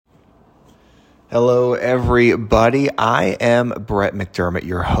Hello, everybody. I am Brett McDermott,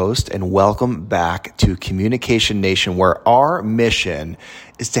 your host, and welcome back to Communication Nation, where our mission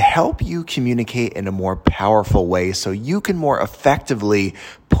is to help you communicate in a more powerful way so you can more effectively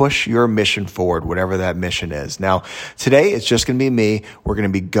push your mission forward, whatever that mission is. Now, today it's just going to be me. We're going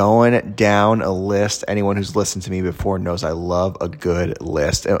to be going down a list. Anyone who's listened to me before knows I love a good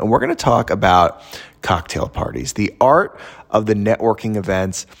list. And we're going to talk about cocktail parties, the art of the networking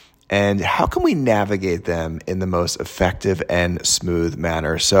events, and how can we navigate them in the most effective and smooth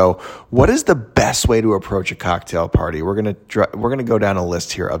manner? So what is the best way to approach a cocktail party? We're going to go down a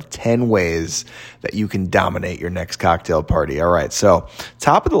list here of 10 ways that you can dominate your next cocktail party. All right. So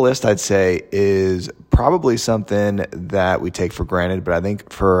top of the list, I'd say, is probably something that we take for granted, but I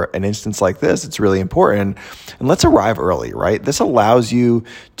think for an instance like this, it's really important. And let's arrive early, right? This allows you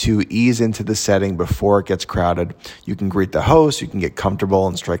to ease into the setting before it gets crowded. You can greet the host, you can get comfortable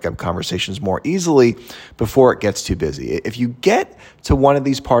and strike up conversations more easily before it gets too busy. If you get to one of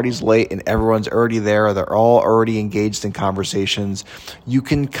these parties late and everyone's already there, or they're all already engaged in conversations, you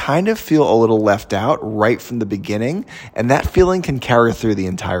can kind of feel a little left out right from the beginning, and that feeling can carry through the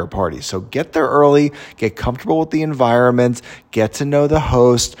entire party. So get there early, get comfortable with the environment, get to know the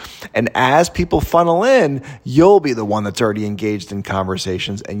host, and as people funnel in, you'll be the one that's already engaged in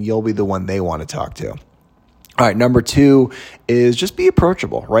conversations, and you'll be the one they want to talk to. All right, number 2 is just be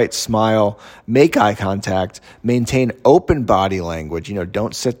approachable, right? Smile, make eye contact, maintain open body language.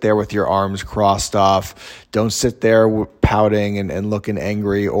 Don't sit there with your arms crossed off. Don't sit there pouting and looking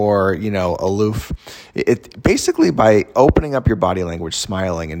angry or, aloof. It basically, by opening up your body language,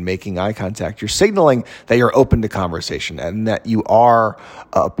 smiling and making eye contact, you're signaling that you're open to conversation and that you are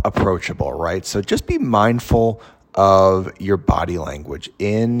approachable, right? So just be mindful of your body language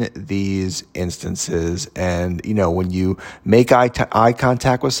in these instances. And, when you make eye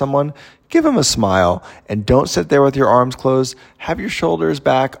contact with someone, give them a smile and don't sit there with your arms closed. Have your shoulders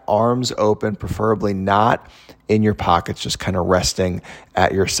back, arms open, preferably not in your pockets, just kind of resting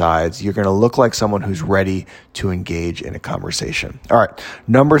at your sides. You're going to look like someone who's ready to engage in a conversation. All right.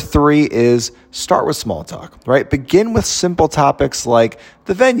 Number 3 is start with small talk, right? Begin with simple topics like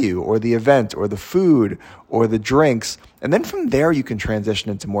the venue or the event or the food or the drinks. And then from there, you can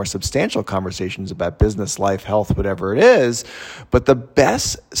transition into more substantial conversations about business, life, health, whatever it is. But the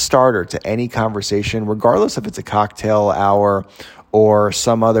best starter to any conversation, regardless if it's a cocktail hour or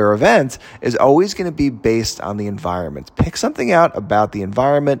some other event, is always going to be based on the environment. Pick something out about the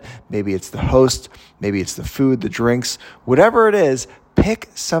environment. Maybe it's the host, maybe it's the food, the drinks, whatever it is. Pick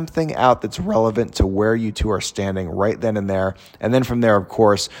something out that's relevant to where you two are standing right then and there. And then from there, of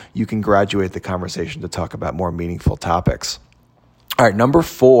course, you can graduate the conversation to talk about more meaningful topics. All right, number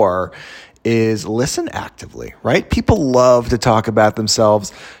 4 is listen actively, right? People love to talk about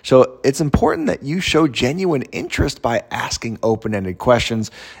themselves. So it's important that you show genuine interest by asking open-ended questions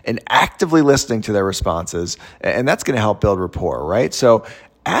and actively listening to their responses. And that's going to help build rapport, right? So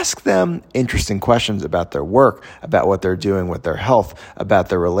ask them interesting questions about their work, about what they're doing with their health, about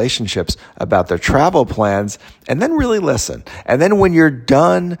their relationships, about their travel plans, and then really listen. And then when you're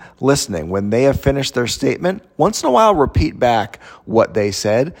done listening, when they have finished their statement, once in a while, repeat back what they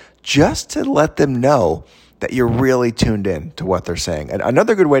said just to let them know that you're really tuned in to what they're saying. And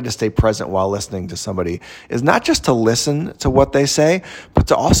another good way to stay present while listening to somebody is not just to listen to what they say, but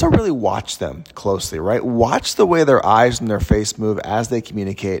to also really watch them closely, right? Watch the way their eyes and their face move as they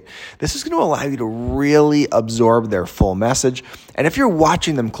communicate. This is going to allow you to really absorb their full message. And if you're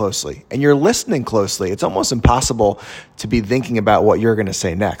watching them closely and you're listening closely, it's almost impossible to be thinking about what you're going to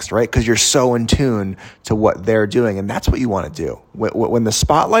say next, right? Because you're so in tune to what they're doing. And that's what you want to do. When the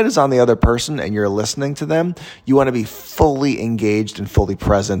spotlight is on the other person and you're listening to them, you want to be fully engaged and fully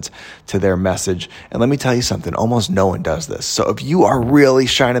present to their message. And let me tell you something, almost no one does this. So if you are really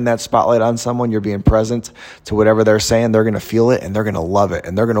shining that spotlight on someone, you're being present to whatever they're saying, they're going to feel it and they're going to love it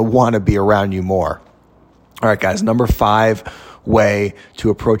and they're going to want to be around you more. All right, guys, number 5 way to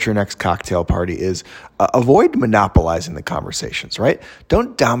approach your next cocktail party is avoid monopolizing the conversations, right?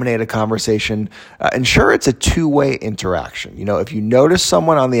 Don't dominate a conversation. Ensure it's a two-way interaction. If you notice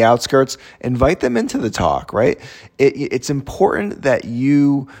someone on the outskirts, invite them into the talk, right? It's important that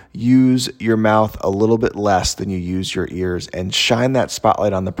you use your mouth a little bit less than you use your ears and shine that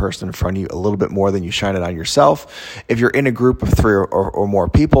spotlight on the person in front of you a little bit more than you shine it on yourself. If you're in a group of 3 or more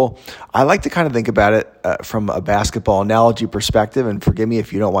people, I like to kind of think about it from a basketball analogy perspective, and forgive me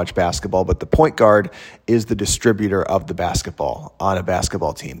if you don't watch basketball, but the point guard is the distributor of the basketball on a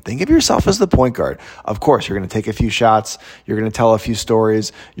basketball team. Think of yourself as the point guard. Of course, you're going to take a few shots, you're going to tell a few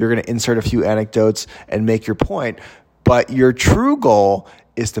stories, you're going to insert a few anecdotes and make your point. But your true goal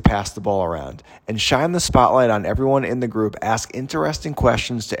is to pass the ball around and shine the spotlight on everyone in the group. Ask interesting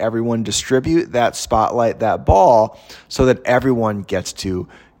questions to everyone. Distribute that spotlight, that ball, so that everyone gets to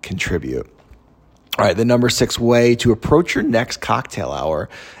contribute. All right, the number 6 way to approach your next cocktail hour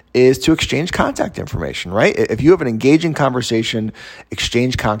is to exchange contact information, right? If you have an engaging conversation,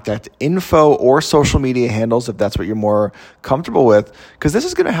 exchange contact info or social media handles if that's what you're more comfortable with, because this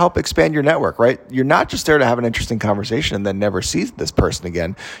is going to help expand your network, right? You're not just there to have an interesting conversation and then never see this person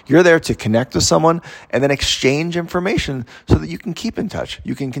again. You're there to connect with someone and then exchange information so that you can keep in touch.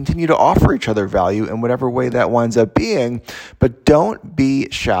 You can continue to offer each other value in whatever way that winds up being, but don't be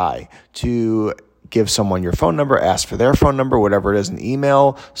shy to give someone your phone number, ask for their phone number, whatever it is, an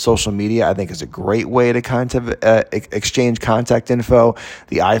email, social media, I think is a great way to exchange contact info.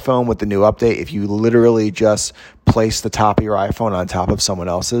 The iPhone with the new update, if you literally just place the top of your iPhone on top of someone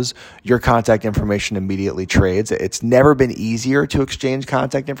else's, your contact information immediately trades. It's never been easier to exchange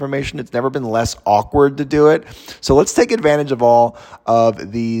contact information. It's never been less awkward to do it. So let's take advantage of all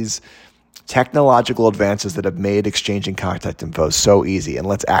of these technological advances that have made exchanging contact info so easy. And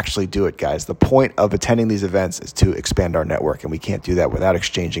let's actually do it, guys. The point of attending these events is to expand our network, and we can't do that without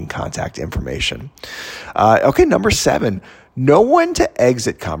exchanging contact information. Okay, number 7. Know when to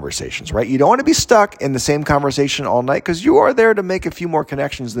exit conversations, right? You don't want to be stuck in the same conversation all night because you are there to make a few more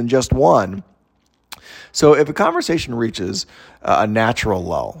connections than just one. So if a conversation reaches a natural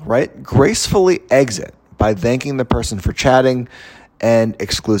lull, right, gracefully exit by thanking the person for chatting and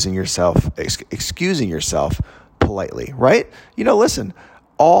excusing yourself politely, right? Listen,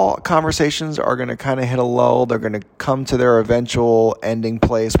 all conversations are going to kind of hit a lull. They're going to come to their eventual ending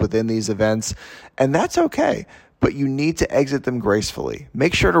place within these events, and that's okay. But you need to exit them gracefully.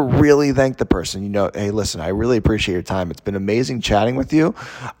 Make sure to really thank the person. Hey, listen, I really appreciate your time. It's been amazing chatting with you.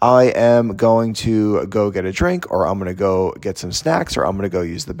 I am going to go get a drink, or I'm going to go get some snacks, or I'm going to go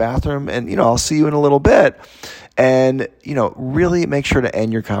use the bathroom, and, I'll see you in a little bit. And, really make sure to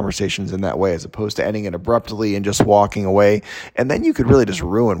end your conversations in that way, as opposed to ending it abruptly and just walking away. And then you could really just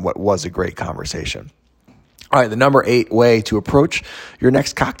ruin what was a great conversation. All right, the number 8 way to approach your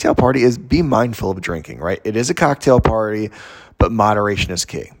next cocktail party is be mindful of drinking, right? It is a cocktail party, but moderation is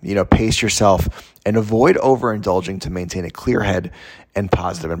key. Pace yourself and avoid overindulging to maintain a clear head and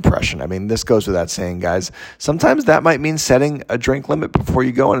positive impression. I mean, this goes without saying, guys. Sometimes that might mean setting a drink limit before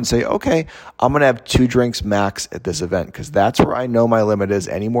you go in and say, okay, I'm going to have 2 drinks max at this event, because that's where I know my limit is.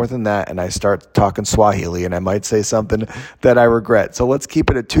 Any more than that, and I start talking Swahili, and I might say something that I regret. So let's keep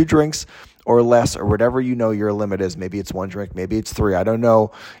it at 2 drinks or less, or whatever your limit is. Maybe it's 1 drink, maybe it's 3. I don't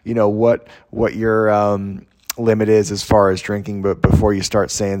know, what your limit is as far as drinking, but before you start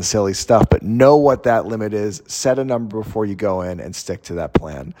saying silly stuff, but know what that limit is. Set a number before you go in and stick to that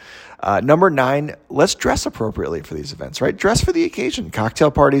plan. Number 9, let's dress appropriately for these events, right? Dress for the occasion.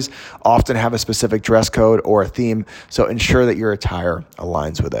 Cocktail parties often have a specific dress code or a theme, so ensure that your attire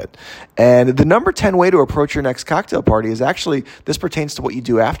aligns with it. And the number 10 way to approach your next cocktail party is actually, this pertains to what you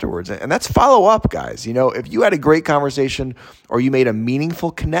do afterwards, and that's follow up, guys. If you had a great conversation or you made a meaningful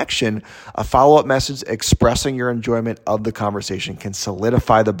connection, a follow-up message expressing your enjoyment of the conversation can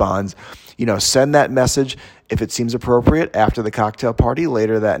solidify the bonds. Send that message if it seems appropriate after the cocktail party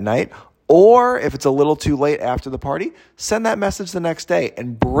later that night, or if it's a little too late after the party, send that message the next day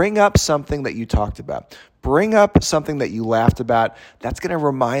and bring up something that you talked about. Bring up something that you laughed about. That's going to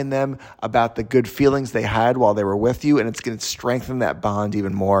remind them about the good feelings they had while they were with you, and it's going to strengthen that bond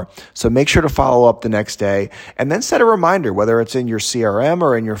even more. So make sure to follow up the next day, and then set a reminder, whether it's in your CRM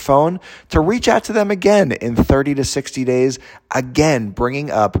or in your phone, to reach out to them again in 30 to 60 days, again, bringing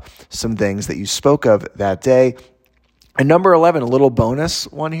up some things that you spoke of that day. And number 11, a little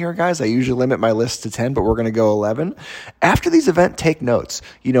bonus one here, guys. I usually limit my list to 10, but we're going to go 11. After these events, take notes.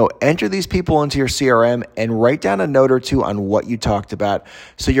 Enter these people into your CRM and write down a note or 2 on what you talked about.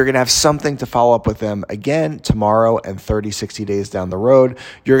 So you're going to have something to follow up with them again tomorrow and 30, 60 days down the road.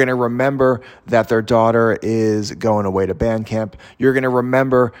 You're going to remember that their daughter is going away to band camp. You're going to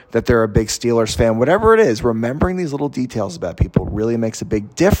remember that they're a big Steelers fan. Whatever it is, remembering these little details about people really makes a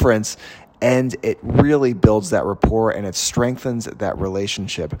big difference. And it really builds that rapport and it strengthens that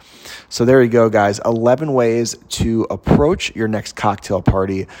relationship. So there you go, guys. 11 ways to approach your next cocktail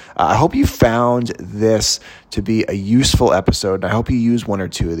party. I hope you found this to be a useful episode. And I hope you use 1 or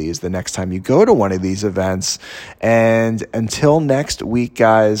 2 of these the next time you go to one of these events. And until next week,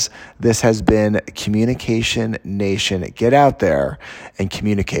 guys, this has been Communication Nation. Get out there and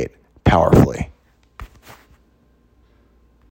communicate powerfully.